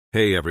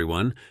Hey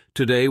everyone,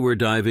 today we're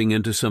diving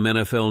into some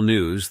NFL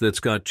news that's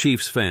got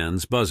Chiefs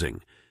fans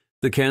buzzing.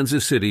 The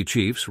Kansas City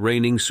Chiefs,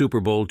 reigning Super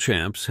Bowl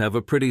champs, have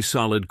a pretty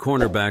solid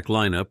cornerback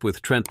lineup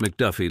with Trent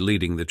McDuffie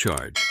leading the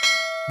charge.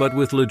 But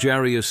with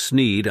L'Jarius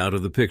Sneed out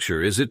of the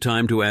picture, is it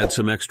time to add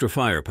some extra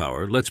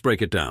firepower? Let's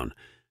break it down.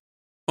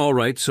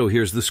 Alright, so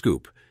here's the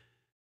scoop.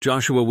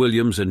 Joshua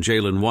Williams and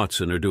Jalen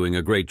Watson are doing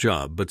a great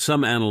job, but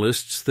some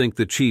analysts think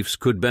the Chiefs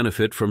could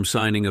benefit from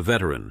signing a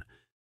veteran.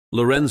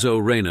 Lorenzo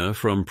Reyna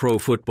from Pro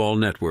Football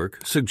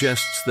Network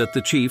suggests that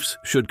the Chiefs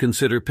should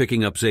consider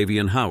picking up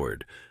Xavien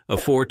Howard, a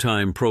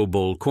four-time Pro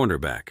Bowl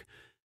cornerback.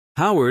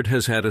 Howard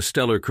has had a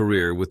stellar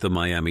career with the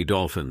Miami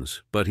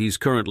Dolphins, but he's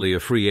currently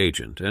a free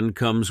agent and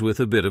comes with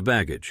a bit of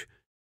baggage.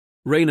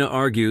 Reyna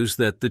argues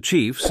that the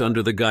Chiefs,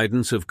 under the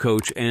guidance of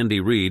coach Andy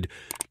Reid,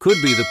 could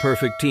be the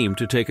perfect team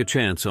to take a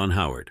chance on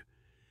Howard.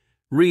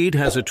 Reid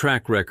has a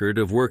track record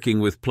of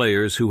working with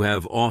players who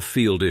have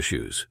off-field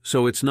issues,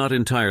 so it's not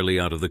entirely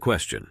out of the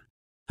question.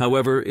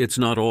 However, it's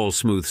not all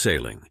smooth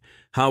sailing.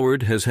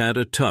 Howard has had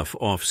a tough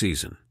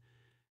off-season.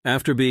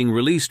 After being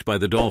released by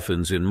the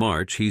Dolphins in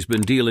March, he's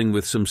been dealing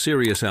with some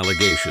serious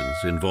allegations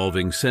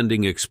involving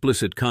sending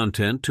explicit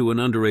content to an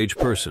underage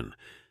person.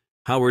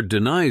 Howard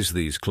denies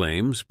these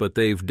claims, but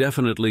they've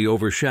definitely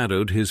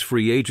overshadowed his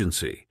free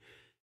agency.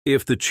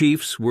 If the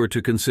Chiefs were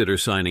to consider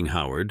signing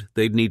Howard,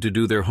 they'd need to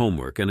do their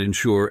homework and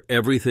ensure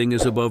everything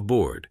is above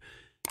board.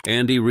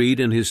 Andy Reid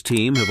and his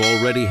team have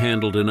already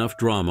handled enough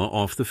drama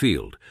off the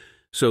field,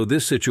 so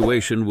this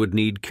situation would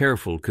need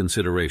careful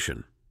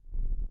consideration.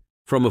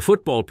 From a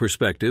football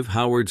perspective,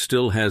 Howard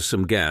still has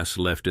some gas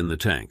left in the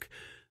tank.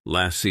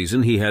 Last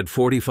season, he had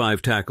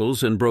 45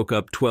 tackles and broke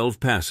up 12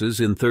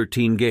 passes in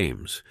 13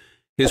 games.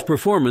 His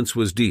performance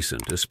was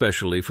decent,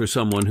 especially for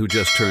someone who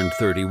just turned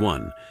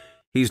 31.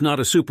 He's not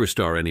a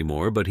superstar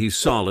anymore, but he's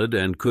solid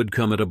and could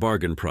come at a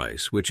bargain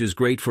price, which is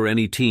great for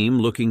any team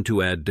looking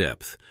to add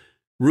depth.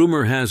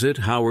 Rumor has it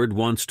Howard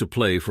wants to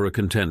play for a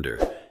contender.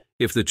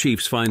 If the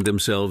Chiefs find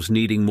themselves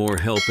needing more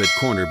help at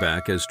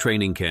cornerback as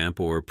training camp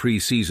or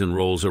preseason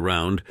rolls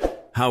around,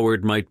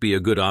 Howard might be a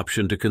good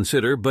option to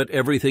consider, but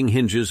everything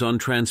hinges on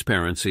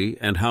transparency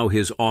and how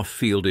his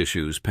off-field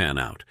issues pan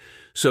out.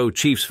 So,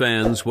 Chiefs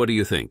fans, what do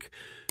you think?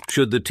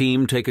 Should the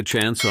team take a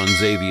chance on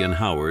Xavien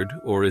Howard,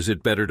 or is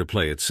it better to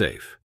play it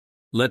safe?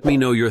 Let me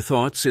know your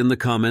thoughts in the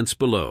comments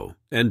below,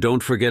 and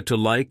don't forget to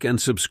like and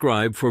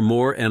subscribe for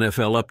more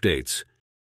NFL updates.